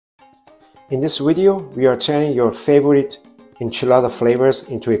In this video, we are turning your favorite enchilada flavors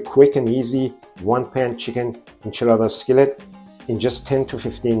into a quick and easy one-pan chicken enchilada skillet in just 10 to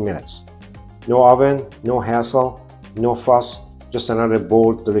 15 minutes. No oven, no hassle, no fuss, just another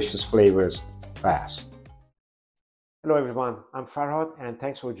bold, delicious flavors fast. Hello everyone, I'm Farhad and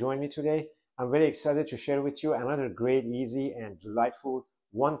thanks for joining me today. I'm very excited to share with you another great, easy and delightful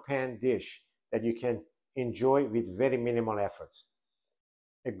one-pan dish that you can enjoy with very minimal efforts.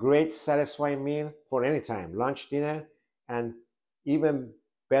 A great satisfying meal for any time, lunch, dinner, and even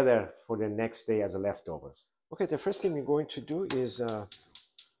better for the next day as a leftovers. Okay, the first thing we're going to do is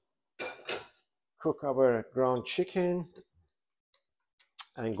cook our ground chicken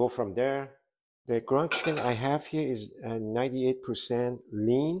and go from there. The ground chicken I have here is 98%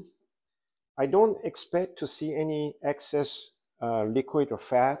 lean. I don't expect to see any excess liquid or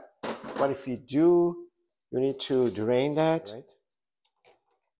fat, but if you do, you need to drain that. Right?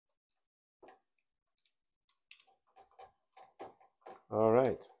 All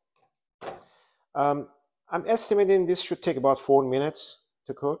right. I'm estimating this should take about 4 minutes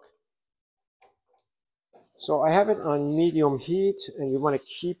to cook. So I have it on medium heat, and you want to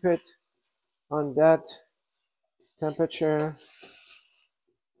keep it on that temperature.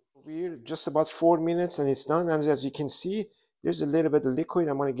 We're just about 4 minutes and it's done. And as you can see, there's a little bit of liquid.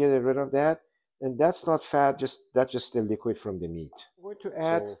 I'm going to get rid of that. And that's not fat, that's just the liquid from the meat. I'm going to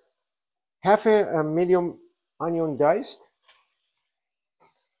add half a medium onion diced.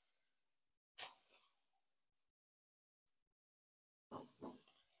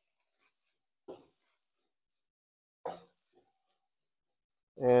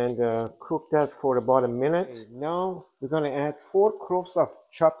 And cook that for about a minute. Okay, now we're going to add 4 cloves of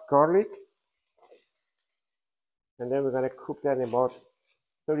chopped garlic. And then we're going to cook that in about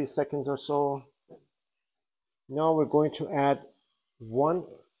 30 seconds or so. Now we're going to add 1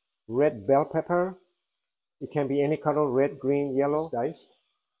 red bell pepper. It can be any color, red, green, yellow, diced.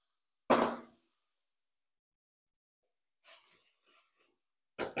 There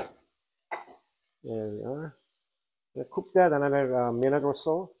we are. We'll cook that another minute or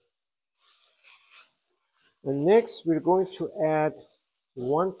so. And next we're going to add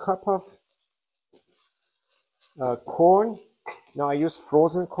 1 cup of corn. Now I use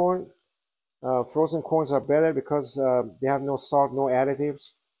frozen corn. Frozen corns are better because they have no salt, no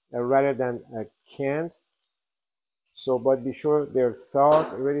additives, rather than canned. So, but be sure they're thawed,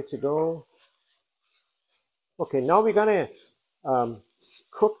 ready to go. Okay, now we're gonna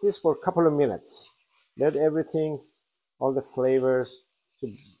cook this for a couple of minutes. Let everything, all the flavors,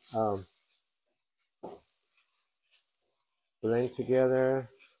 to blend together.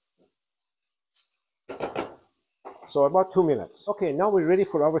 So about 2 minutes. Okay, now we're ready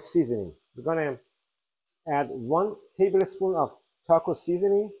for our seasoning. We're gonna add 1 tablespoon of taco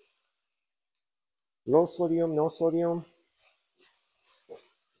seasoning. Low sodium, no sodium.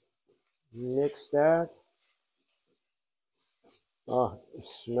 Mix that. Oh, it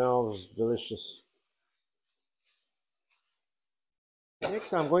smells delicious.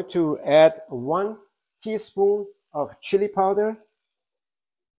 Next, I'm going to add 1 teaspoon of chili powder.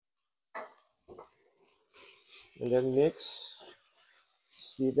 And then mix.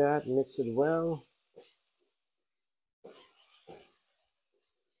 See that? Mix it well.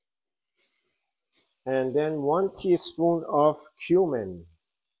 And then 1 teaspoon of cumin.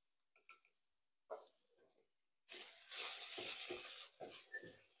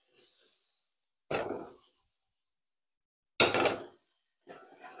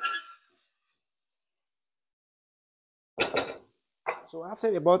 So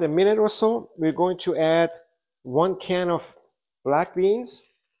after about a minute or so, we're going to add 1 can of black beans.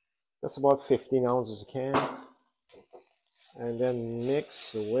 That's about 15 ounces a can. And then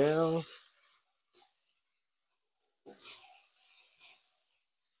mix well.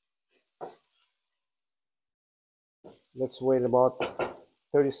 Let's wait about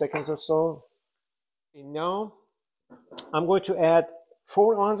 30 seconds or so. And now I'm going to add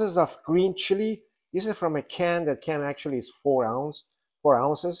 4 ounces of green chili. This is from a can. That can actually is 4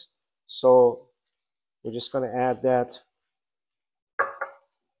 ounces. So we're just going to add that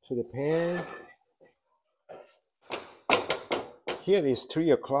to the pan. Here is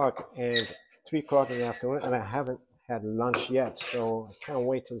 3 o'clock and 3 o'clock in the afternoon, and I haven't had lunch yet, so I can't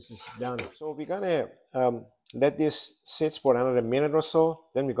wait till this is done. So we're gonna let this sit for another minute or so.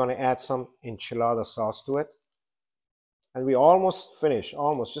 Then we're gonna add some enchilada sauce to it. And we almost finished,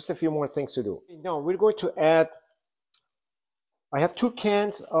 almost, just a few more things to do. Now we're going to add, I have 2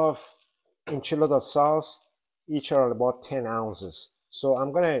 cans of enchilada sauce. Each are about 10 ounces. So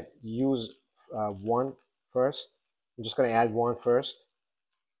I'm gonna use 1 first. I'm just gonna add 1 first.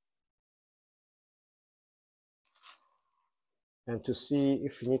 and to see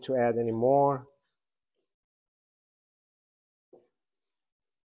if you need to add any more.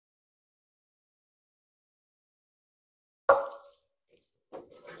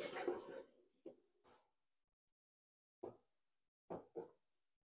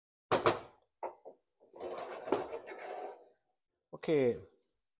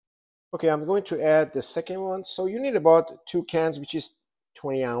 Okay, I'm going to add the second one. So you need about 2 cans, which is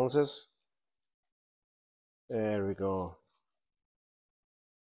 20 ounces. There we go.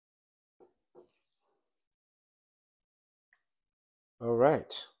 All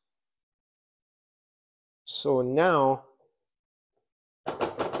right. So now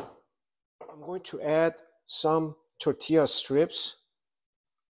I'm going to add some tortilla strips.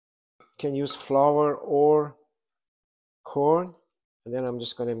 You can use flour or corn. And then I'm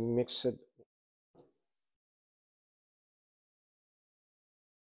just going to mix it.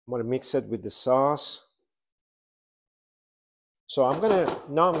 I'm going to mix it with the sauce. So I'm going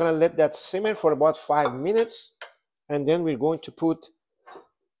to let that simmer for about 5 minutes. And then we're going to put,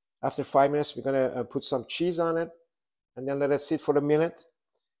 after 5 minutes, we're going to put some cheese on it. And then let it sit for a minute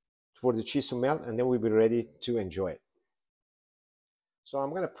for the cheese to melt. And then we'll be ready to enjoy it. So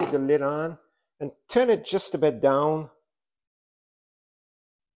I'm going to put the lid on and turn it just a bit down.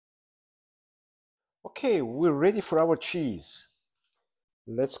 Okay, we're ready for our cheese.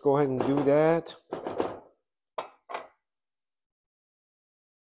 Let's go ahead and do that.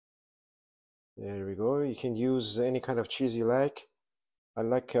 There we go. You can use any kind of cheese you like. I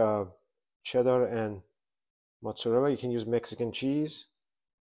like cheddar and mozzarella. You can use Mexican cheese.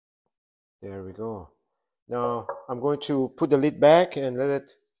 There we go. Now I'm going to put the lid back and let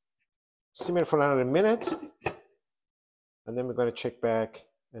it simmer for another minute. And then we're going to check back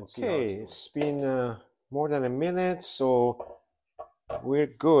and see. Okay, it's been more than a minute, so we're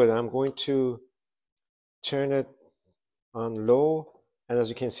good. I'm going to turn it on low. And as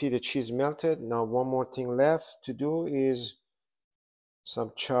you can see, the cheese melted. Now one more thing left to do is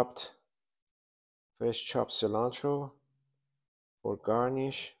some fresh chopped cilantro for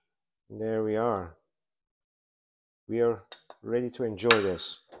garnish. And there we are. We are ready to enjoy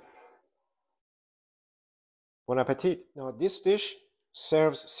this. Bon appetit. Now this dish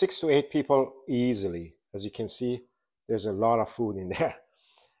serves 6 to 8 people easily. As you can see, there's a lot of food in there.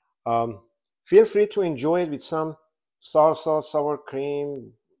 Feel free to enjoy it with some salsa, sour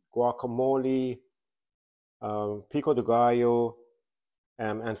cream, guacamole, pico de gallo,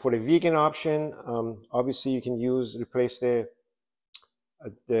 and for the vegan option, obviously you can replace the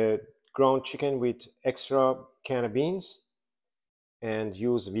ground chicken with extra can of beans and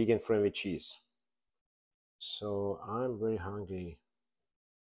use vegan friendly cheese. So I'm very hungry.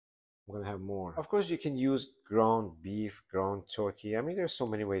 I'm gonna have more. Of course, you can use ground beef, ground turkey. I mean, there's so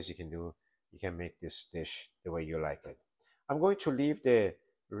many ways you can make this dish the way you like it. I'm going to leave the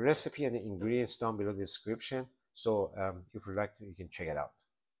recipe and the ingredients down below the description. So if you'd like to, you can check it out.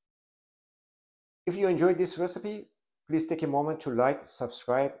 If you enjoyed this recipe, please take a moment to like,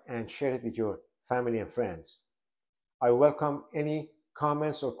 subscribe, and share it with your family and friends. I welcome any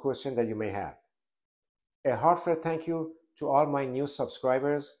comments or questions that you may have. A heartfelt thank you to all my new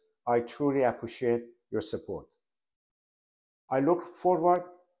subscribers. I truly appreciate your support. I look forward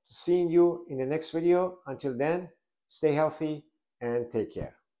to seeing you in the next video. Until then, stay healthy and take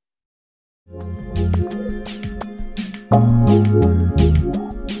care.